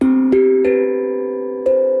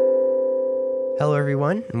Hello,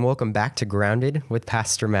 everyone, and welcome back to Grounded with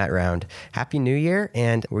Pastor Matt Round. Happy New Year,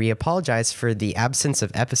 and we apologize for the absence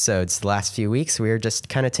of episodes the last few weeks. We were just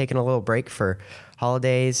kind of taking a little break for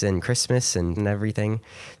holidays and Christmas and everything.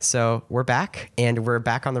 So we're back, and we're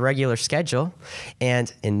back on the regular schedule.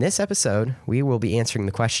 And in this episode, we will be answering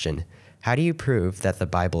the question, how do you prove that the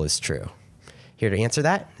Bible is true? Here to answer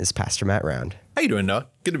that is Pastor Matt Round. How you doing, Noah?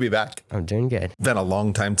 Good to be back. I'm doing good. Been a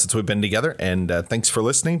long time since we've been together, and thanks for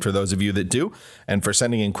listening for those of you that do, and for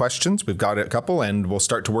sending in questions. We've got a couple, and we'll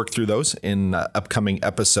start to work through those in upcoming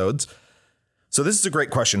episodes. So this is a great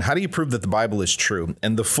question. How do you prove that the Bible is true?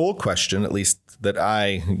 And the full question, at least that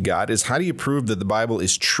I got, is how do you prove that the Bible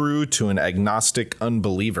is true to an agnostic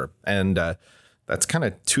unbeliever? And that's kind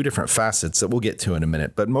of two different facets that we'll get to in a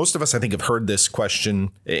minute. But most of us, I think, have heard this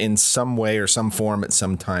question in some way or some form at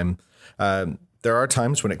some time. There are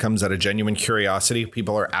times when it comes out of genuine curiosity.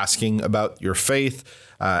 People are asking about your faith,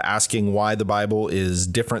 asking why the Bible is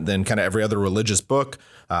different than kind of every other religious book.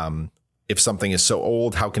 If something is so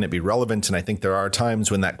old, how can it be relevant? And I think there are times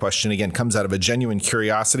when that question, again, comes out of a genuine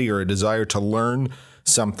curiosity or a desire to learn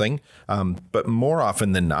something. But more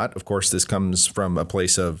often than not, of course, this comes from a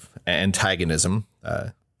place of antagonism.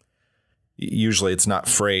 Usually it's not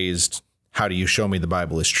phrased, how do you show me the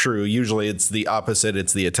Bible is true? Usually it's the opposite.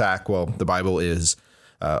 It's the attack. Well, the Bible is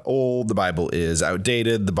old. The Bible is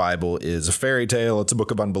outdated. The Bible is a fairy tale. It's a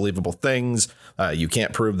book of unbelievable things. You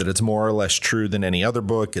can't prove that it's more or less true than any other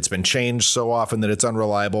book. It's been changed so often that it's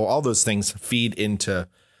unreliable. All those things feed into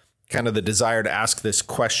kind of the desire to ask this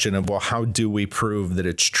question of, well, how do we prove that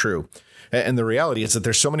it's true? And the reality is that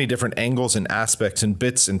there's so many different angles and aspects and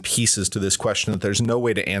bits and pieces to this question that there's no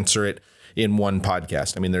way to answer it in one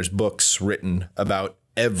podcast. I mean, there's books written about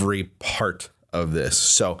every part of this.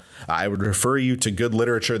 So I would refer you to good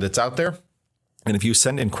literature that's out there. And if you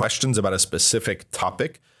send in questions about a specific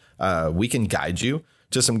topic, we can guide you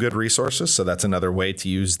to some good resources. So that's another way to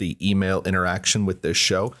use the email interaction with this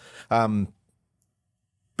show.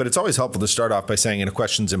 But it's always helpful to start off by saying a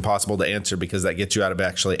question's impossible to answer because that gets you out of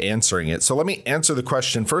actually answering it. So let me answer the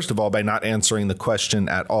question, first of all, by not answering the question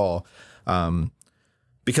at all.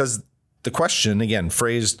 Because the question, again,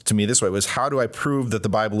 phrased to me this way, was how do I prove that the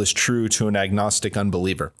Bible is true to an agnostic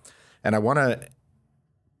unbeliever? And I want to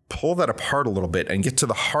pull that apart a little bit and get to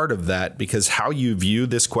the heart of that, because how you view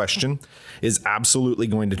this question is absolutely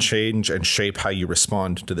going to change and shape how you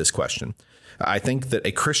respond to this question. I think that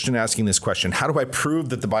a Christian asking this question, how do I prove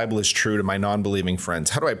that the Bible is true to my non-believing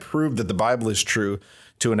friends? How do I prove that the Bible is true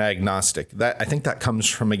to an agnostic? I think that comes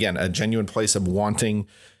from, again, a genuine place of wanting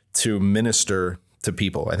to minister to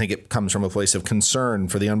people. I think it comes from a place of concern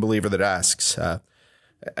for the unbeliever that asks. I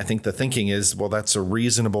think the thinking is, well, that's a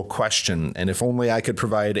reasonable question. And if only I could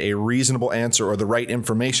provide a reasonable answer or the right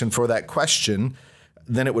information for that question,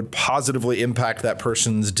 then it would positively impact that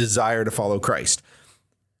person's desire to follow Christ.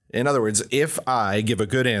 In other words, if I give a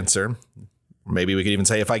good answer, maybe we could even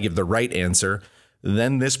say if I give the right answer,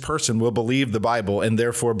 then this person will believe the Bible and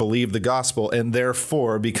therefore believe the gospel and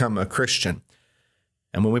therefore become a Christian.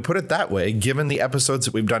 And when we put it that way, given the episodes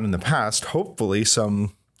that we've done in the past, hopefully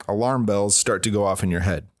some alarm bells start to go off in your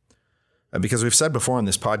head. Because we've said before on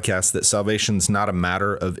this podcast that salvation is not a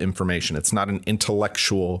matter of information. It's not an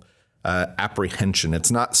intellectual apprehension.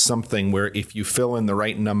 It's not something where if you fill in the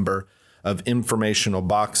right number of informational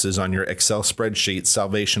boxes on your Excel spreadsheet,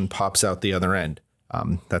 salvation pops out the other end.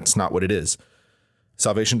 That's not what it is.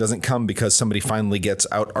 Salvation doesn't come because somebody finally gets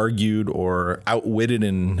out-argued or outwitted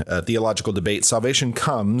in a theological debate. Salvation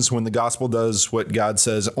comes when the gospel does what God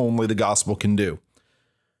says only the gospel can do.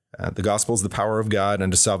 The gospel is the power of God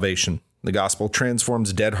unto salvation. The gospel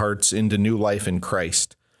transforms dead hearts into new life in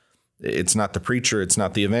Christ. It's not the preacher, it's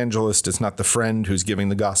not the evangelist, it's not the friend who's giving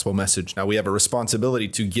the gospel message. Now, we have a responsibility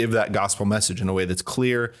to give that gospel message in a way that's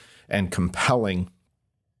clear and compelling,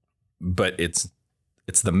 but it's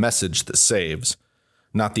the message that saves,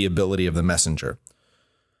 not the ability of the messenger.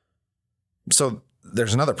 So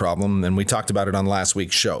there's another problem, and we talked about it on last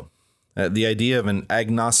week's show. The idea of an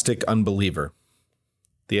agnostic unbeliever.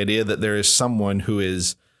 The idea that there is someone who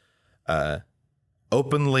is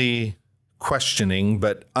openly questioning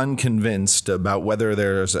but unconvinced about whether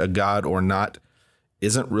there's a God or not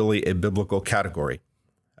isn't really a biblical category.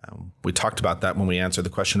 We talked about that when we answered the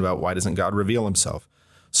question about why doesn't God reveal himself.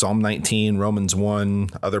 Psalm 19, Romans 1,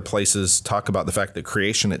 other places talk about the fact that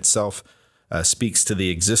creation itself speaks to the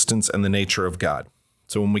existence and the nature of God.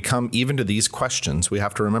 So when we come even to these questions, we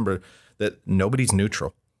have to remember that nobody's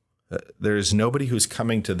neutral. There is nobody who's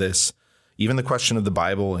coming to this, even the question of the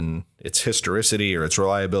Bible and its historicity or its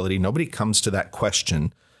reliability, nobody comes to that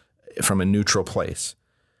question from a neutral place.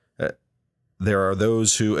 there are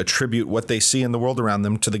those who attribute what they see in the world around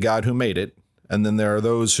them to the God who made it. And then there are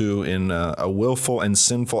those who, in a willful and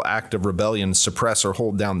sinful act of rebellion, suppress or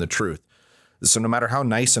hold down the truth. So no matter how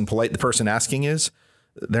nice and polite the person asking is,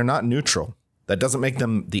 they're not neutral. That doesn't make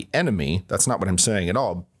them the enemy. That's not what I'm saying at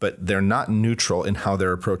all. But they're not neutral in how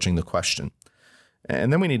they're approaching the question.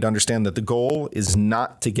 And then we need to understand that the goal is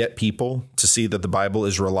not to get people to see that the Bible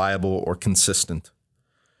is reliable or consistent.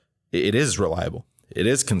 It is reliable. It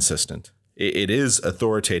is consistent. It is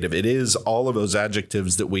authoritative. It is all of those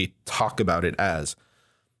adjectives that we talk about it as.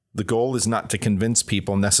 The goal is not to convince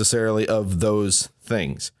people necessarily of those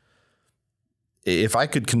things. If I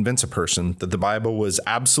could convince a person that the Bible was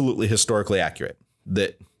absolutely historically accurate,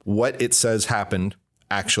 that what it says happened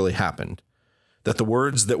actually happened, that the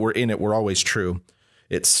words that were in it were always true,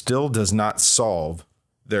 it still does not solve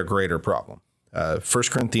their greater problem. 1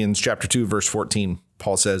 Corinthians chapter 2, verse 14,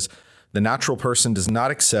 Paul says, "The natural person does not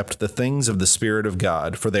accept the things of the Spirit of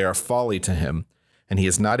God, for they are folly to him, and he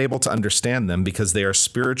is not able to understand them because they are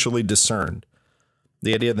spiritually discerned."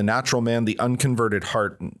 The idea of the natural man, the unconverted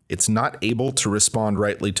heart, it's not able to respond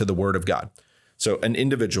rightly to the word of God. So an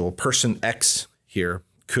individual, person X here,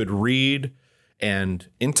 could read and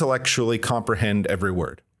intellectually comprehend every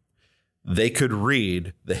word. They could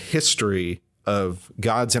read the history of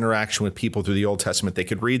God's interaction with people through the Old Testament. They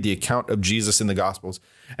could read the account of Jesus in the Gospels,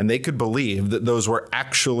 and they could believe that those were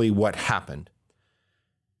actually what happened.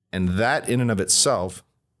 And that in and of itself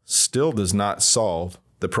still does not solve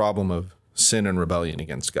the problem of sin and rebellion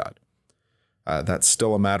against God. That's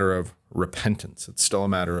still a matter of repentance. It's still a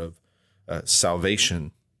matter of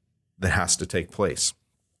salvation that has to take place.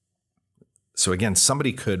 So again,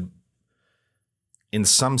 somebody could, in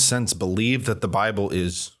some sense, believe that the Bible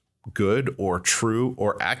is good or true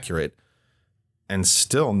or accurate and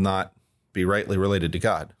still not be rightly related to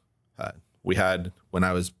God. We had, when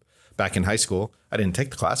I was back in high school, I didn't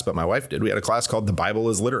take the class, but my wife did. We had a class called The Bible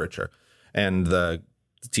is Literature. And the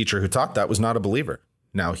teacher who taught that was not a believer.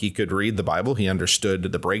 Now, he could read the Bible. He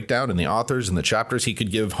understood the breakdown and the authors and the chapters. He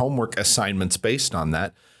could give homework assignments based on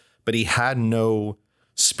that, but he had no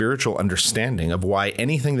spiritual understanding of why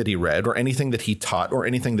anything that he read or anything that he taught or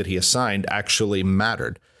anything that he assigned actually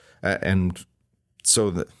mattered. And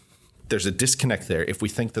so there's a disconnect there. If we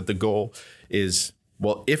think that the goal is,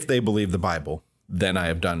 well, if they believe the Bible, then I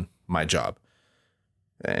have done my job.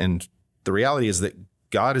 And the reality is that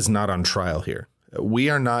God is not on trial here. We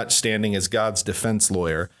are not standing as God's defense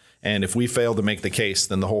lawyer. And if we fail to make the case,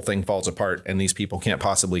 then the whole thing falls apart and these people can't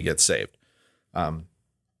possibly get saved.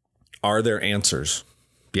 Are there answers?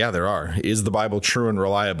 Yeah, there are. Is the Bible true and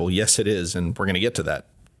reliable? Yes, it is. And we're going to get to that.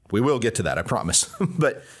 We will get to that, I promise.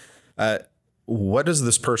 But what does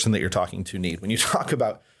this person that you're talking to need? When you talk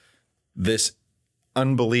about this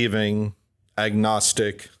unbelieving,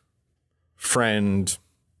 agnostic friend,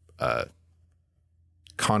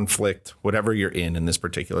 conflict, whatever you're in this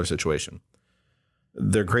particular situation,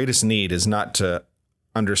 their greatest need is not to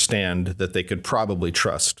understand that they could probably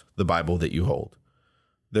trust the Bible that you hold.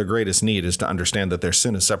 Their greatest need is to understand that their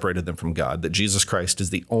sin has separated them from God, that Jesus Christ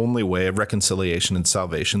is the only way of reconciliation and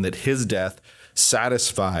salvation, that his death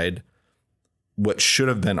satisfied what should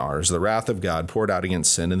have been ours, the wrath of God poured out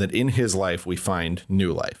against sin, and that in his life we find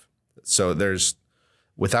new life. So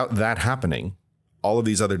without that happening, all of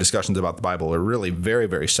these other discussions about the Bible are really very,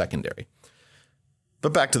 very secondary.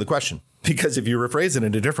 But back to the question, because if you rephrase it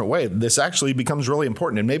in a different way, this actually becomes really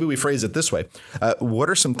important. And maybe we phrase it this way. What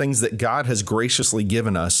are some things that God has graciously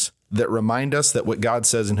given us that remind us that what God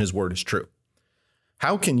says in his word is true?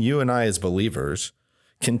 How can you and I as believers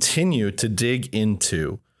continue to dig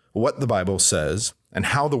into what the Bible says and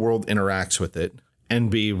how the world interacts with it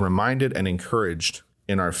and be reminded and encouraged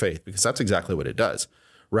in our faith? Because that's exactly what it does.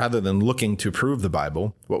 Rather than looking to prove the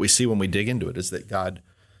Bible, what we see when we dig into it is that God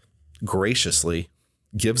graciously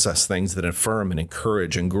gives us things that affirm and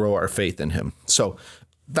encourage and grow our faith in him. So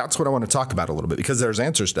that's what I want to talk about a little bit, because there's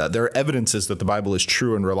answers to that. There are evidences that the Bible is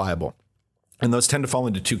true and reliable. And those tend to fall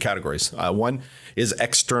into two categories. One is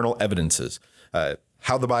external evidences,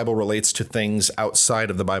 how the Bible relates to things outside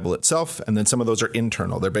of the Bible itself. And then some of those are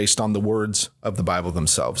internal. They're based on the words of the Bible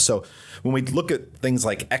themselves. So when we look at things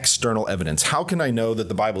like external evidence, how can I know that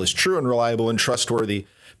the Bible is true and reliable and trustworthy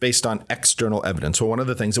based on external evidence? Well, one of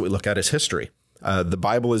the things that we look at is history. The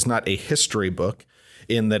Bible is not a history book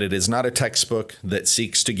in that it is not a textbook that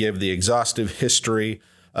seeks to give the exhaustive history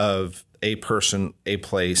of a person, a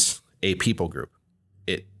place, a people group.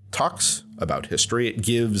 It talks about history. It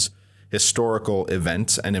gives historical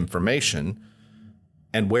events and information.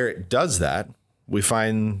 And where it does that, we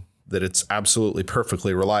find that it's absolutely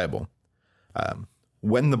perfectly reliable.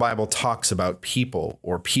 when the Bible talks about people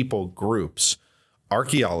or people groups,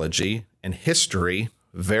 archaeology and history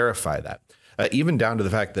verify that, even down to the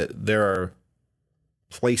fact that there are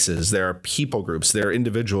places, there are people groups, there are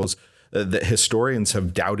individuals that historians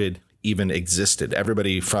have doubted even existed.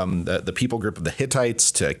 Everybody from the people group of the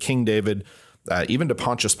Hittites to King David, even to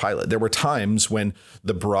Pontius Pilate. There were times when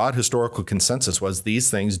the broad historical consensus was these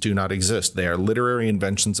things do not exist. They are literary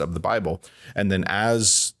inventions of the Bible. And then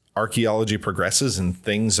as archaeology progresses and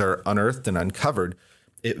things are unearthed and uncovered,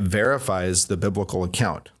 it verifies the biblical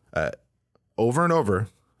account. Over and over,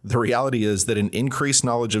 the reality is that an increased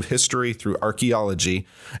knowledge of history through archaeology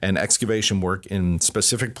and excavation work in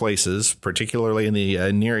specific places, particularly in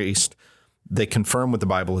the Near East, they confirm what the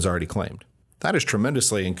Bible has already claimed. That is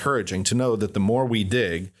tremendously encouraging to know that the more we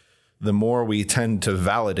dig, the more we tend to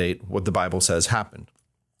validate what the Bible says happened.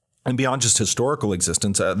 And beyond just historical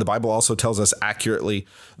existence, the Bible also tells us accurately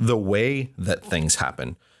the way that things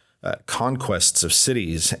happen. Conquests of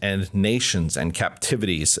cities and nations and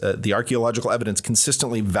captivities. The archaeological evidence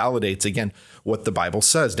consistently validates, again, what the Bible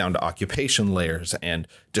says, down to occupation layers and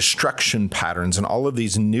destruction patterns and all of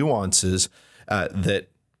these nuances that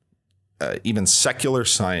even secular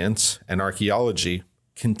science and archaeology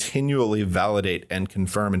continually validate and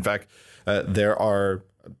confirm. In fact, there are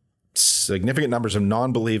significant numbers of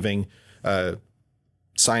non-believing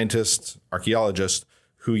scientists, archaeologists,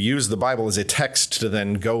 who use the Bible as a text to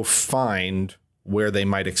then go find where they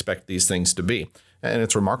might expect these things to be. And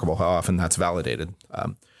it's remarkable how often that's validated.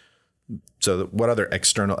 So what other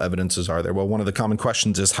external evidences are there? Well, one of the common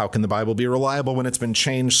questions is, how can the Bible be reliable when it's been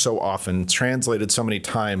changed so often, translated so many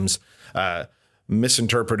times,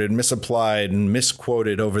 misinterpreted, misapplied, and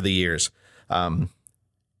misquoted over the years? And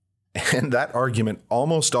that argument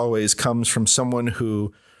almost always comes from someone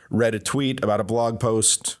who read a tweet about a blog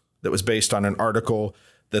post that was based on an article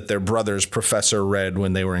that their brother's professor read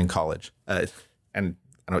when they were in college. And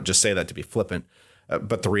I don't just say that to be flippant,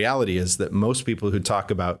 but the reality is that most people who talk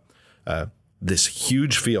about this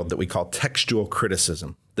huge field that we call textual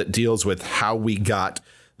criticism, that deals with how we got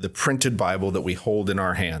the printed Bible that we hold in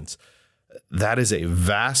our hands, that is a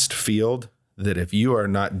vast field that if you are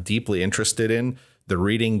not deeply interested in, the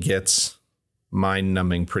reading gets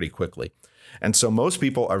mind-numbing pretty quickly. And so most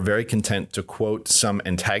people are very content to quote some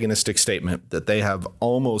antagonistic statement that they have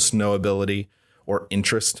almost no ability or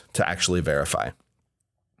interest to actually verify.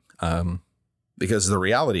 Because the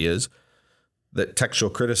reality is that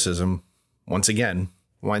textual criticism, once again,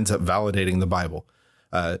 winds up validating the Bible.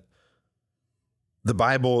 The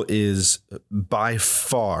Bible is by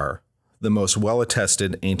far the most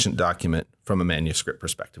well-attested ancient document from a manuscript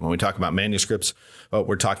perspective. When we talk about manuscripts,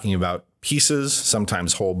 we're talking about pieces,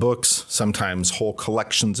 sometimes whole books, sometimes whole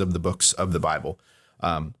collections of the books of the Bible.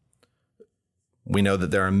 We know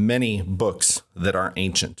that there are many books that are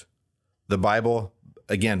ancient. The Bible,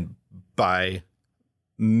 again, by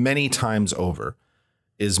many times over,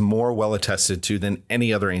 is more well-attested to than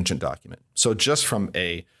any other ancient document. So just from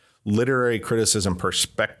a literary criticism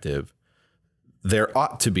perspective, there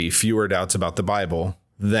ought to be fewer doubts about the Bible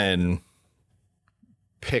than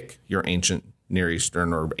pick your ancient Near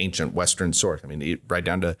Eastern or ancient Western source. I mean, right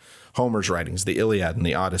down to Homer's writings, the Iliad and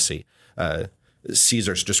the Odyssey,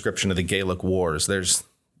 Caesar's description of the Gallic Wars.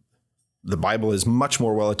 The Bible is much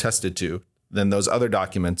more well attested to than those other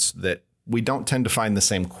documents that we don't tend to find the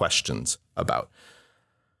same questions about.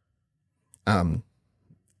 And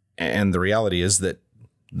the reality is that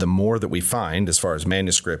the more that we find as far as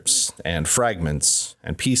manuscripts and fragments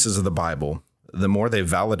and pieces of the Bible, the more they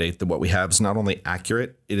validate that what we have is not only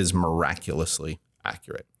accurate, it is miraculously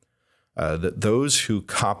accurate. That those who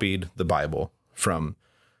copied the Bible from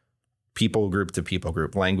people group to people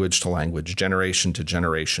group, language to language, generation to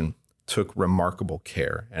generation, took remarkable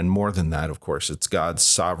care. And more than that, of course, it's God's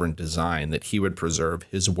sovereign design that he would preserve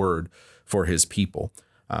his word for his people.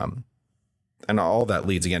 And all that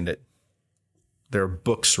leads, again, to there are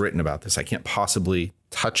books written about this. I can't possibly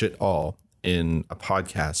touch it all in a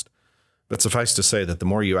podcast, but suffice to say that the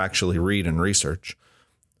more you actually read and research,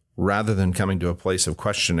 rather than coming to a place of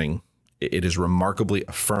questioning, it is remarkably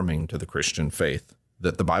affirming to the Christian faith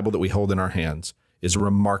that the Bible that we hold in our hands is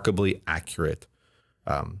remarkably accurate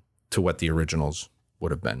to what the originals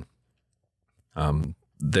would have been.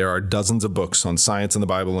 There are dozens of books on science in the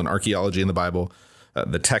Bible and archaeology in the Bible,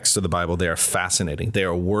 the text of the Bible. They are fascinating. They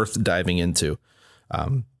are worth diving into.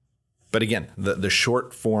 But again, the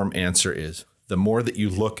short form answer is the more that you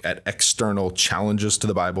look at external challenges to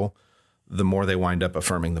the Bible, the more they wind up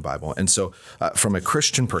affirming the Bible. And so from a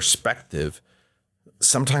Christian perspective,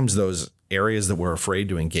 sometimes those areas that we're afraid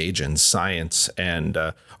to engage in, science and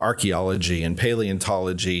archaeology and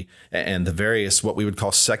paleontology and the various what we would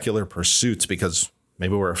call secular pursuits, because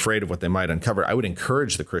maybe we're afraid of what they might uncover. I would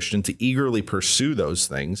encourage the Christian to eagerly pursue those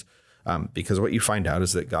things, because what you find out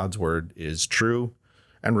is that God's word is true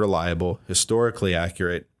and reliable, historically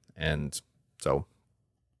accurate. And so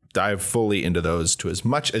dive fully into those to as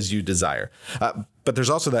much as you desire. But there's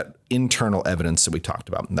also that internal evidence that we talked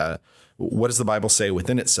about. What does the Bible say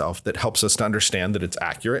within itself that helps us to understand that it's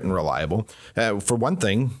accurate and reliable? For one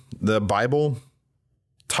thing, the Bible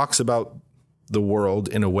talks about the world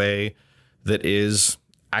in a way that is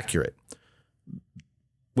accurate.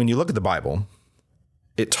 When you look at the Bible,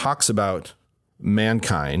 it talks about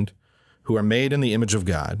mankind who are made in the image of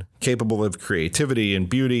God, capable of creativity and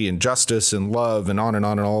beauty and justice and love and on and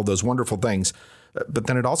all those wonderful things. But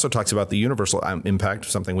then it also talks about the universal impact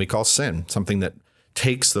of something we call sin, something that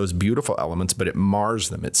takes those beautiful elements, but it mars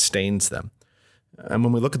them, it stains them. And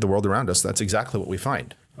when we look at the world around us, that's exactly what we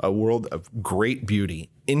find. A world of great beauty,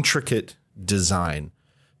 intricate design,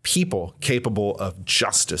 people capable of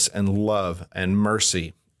justice and love and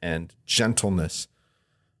mercy and gentleness,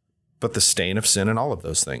 but the stain of sin in all of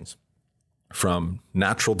those things. From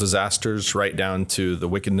natural disasters right down to the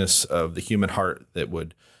wickedness of the human heart that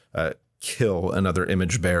would kill another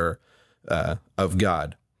image bearer of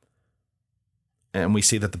God. And we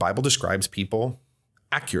see that the Bible describes people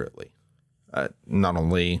accurately. Not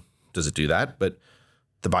only does it do that, but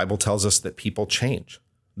the Bible tells us that people change,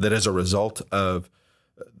 that as a result of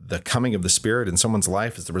the coming of the Spirit in someone's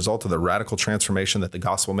life, as the result of the radical transformation that the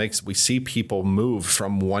gospel makes, we see people move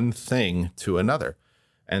from one thing to another.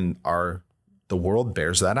 And the world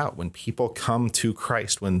bears that out. When people come to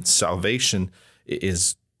Christ, when salvation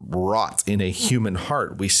is wrought in a human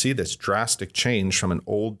heart, we see this drastic change from an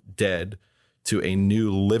old dead to a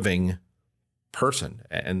new living person.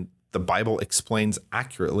 And the Bible explains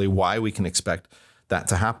accurately why we can expect that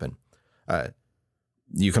to happen.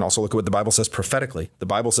 You can also look at what the Bible says prophetically. The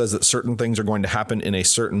Bible says that certain things are going to happen in a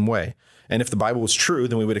certain way. And if the Bible was true,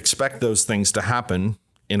 then we would expect those things to happen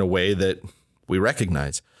in a way that we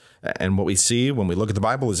recognize. And what we see when we look at the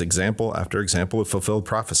Bible is example after example of fulfilled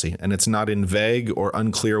prophecy. And it's not in vague or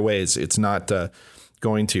unclear ways. It's not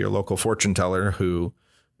going to your local fortune teller who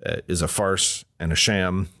is a farce and a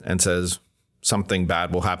sham and says something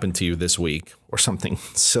bad will happen to you this week or something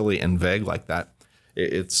silly and vague like that.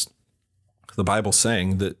 It's the Bible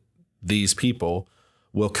saying that these people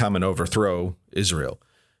will come and overthrow Israel.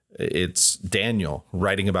 It's Daniel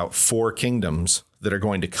writing about 4 kingdoms that are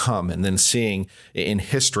going to come, and then seeing in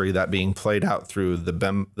history that being played out through the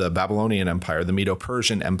Babylonian Empire, the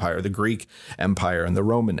Medo-Persian Empire, the Greek Empire, and the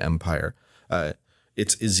Roman Empire.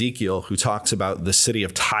 It's Ezekiel who talks about the city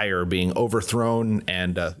of Tyre being overthrown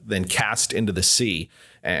and then cast into the sea.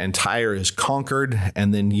 And Tyre is conquered.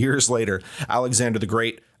 And then years later, Alexander the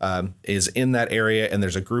Great is in that area. And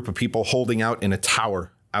there's a group of people holding out in a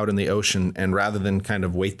tower out in the ocean. And rather than kind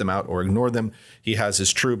of wait them out or ignore them, he has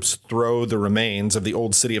his troops throw the remains of the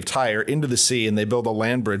old city of Tyre into the sea, and they build a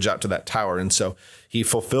land bridge out to that tower. And so he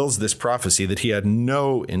fulfills this prophecy that he had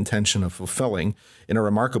no intention of fulfilling in a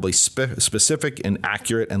remarkably specific and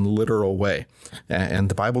accurate and literal way. And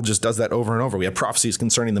the Bible just does that over and over. We have prophecies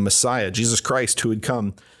concerning the Messiah, Jesus Christ, who would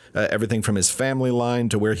come, everything from his family line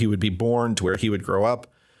to where he would be born to where he would grow up.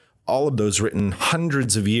 All of those written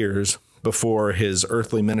hundreds of years before his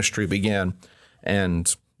earthly ministry began.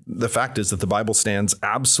 And the fact is that the Bible stands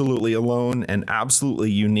absolutely alone and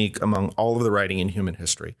absolutely unique among all of the writing in human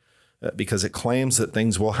history, because it claims that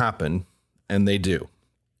things will happen, and they do.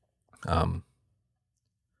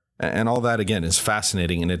 And all that, again, is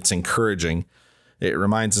fascinating, and it's encouraging. It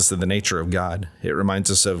reminds us of the nature of God. It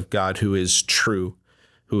reminds us of God who is true,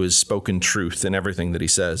 who has spoken truth in everything that he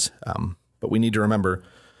says. But we need to remember,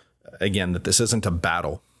 again, that this isn't a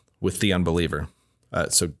battle with the unbeliever.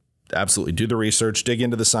 So absolutely do the research, dig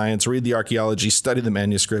into the science, read the archaeology, study the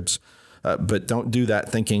manuscripts, but don't do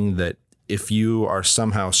that thinking that if you are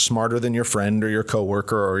somehow smarter than your friend or your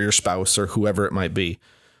coworker or your spouse or whoever it might be,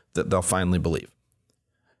 that they'll finally believe.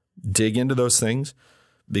 Dig into those things,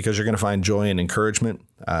 because you're going to find joy and encouragement,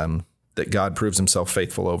 that God proves himself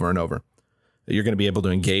faithful over and over. You're going to be able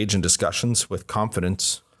to engage in discussions with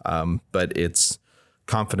confidence, but it's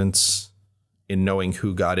confidence in knowing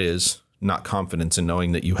who God is, not confidence in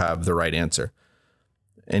knowing that you have the right answer.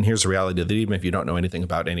 And here's the reality that even if you don't know anything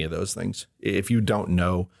about any of those things, if you don't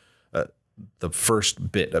know the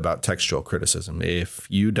first bit about textual criticism, if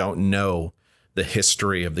you don't know the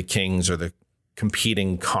history of the kings or the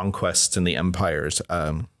competing conquests in the empires,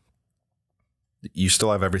 you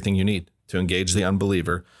still have everything you need to engage the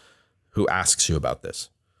unbeliever who asks you about this.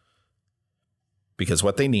 Because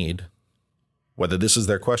what they need, whether this is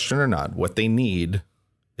their question or not, what they need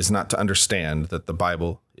is not to understand that the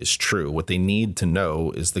Bible is true. What they need to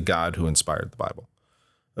know is the God who inspired the Bible.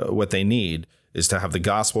 What they need is to have the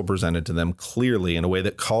gospel presented to them clearly in a way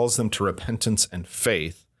that calls them to repentance and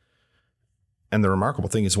faith. And the remarkable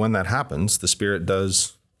thing is when that happens, the Spirit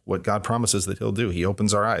does what God promises that he'll do. He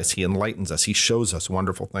opens our eyes. He enlightens us. He shows us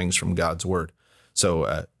wonderful things from God's word.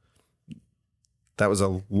 So that was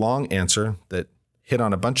a long answer that hit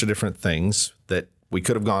on a bunch of different things that we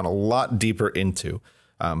could have gone a lot deeper into.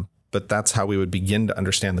 But that's how we would begin to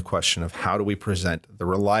understand the question of how do we present the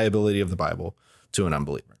reliability of the Bible to an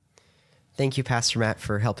unbeliever. Thank you, Pastor Matt,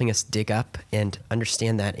 for helping us dig up and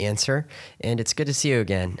understand that answer. And it's good to see you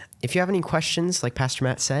again. If you have any questions, like Pastor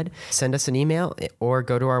Matt said, send us an email or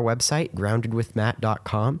go to our website,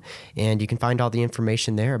 groundedwithmatt.com, and you can find all the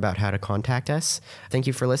information there about how to contact us. Thank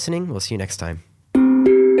you for listening. We'll see you next time.